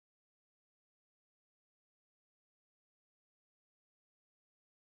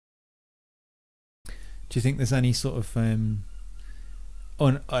Do you think there's any sort of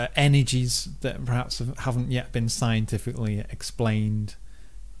energies that perhaps haven't yet been scientifically explained?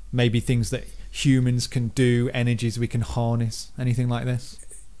 Maybe things that humans can do, energies we can harness, anything like this?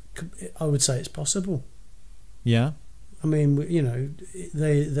 I would say it's possible. Yeah. I mean, you know,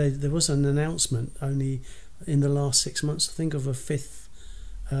 there was an announcement only in the last 6 months, I think, of a fifth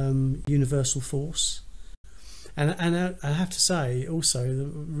universal force. And I have to say, also,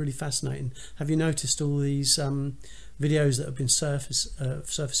 really fascinating. Have you noticed all these videos that have been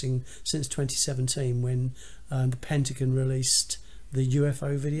surfacing since 2017 when the Pentagon released the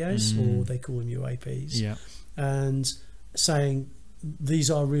UFO videos, or they call them UAPs, and saying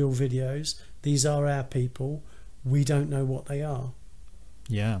these are real videos, these are our people, we don't know what they are.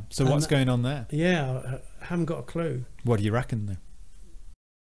 Yeah. So what's going on there? Yeah, I haven't got a clue. What do you reckon, though?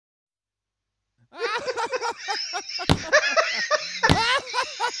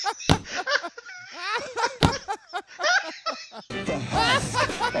 The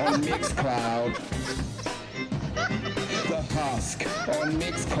Husk on Mixcloud. The Husk on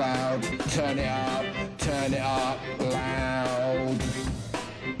Mixcloud. Turn it up loud.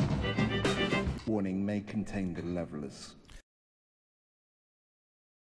 Warning, may contain good levelers.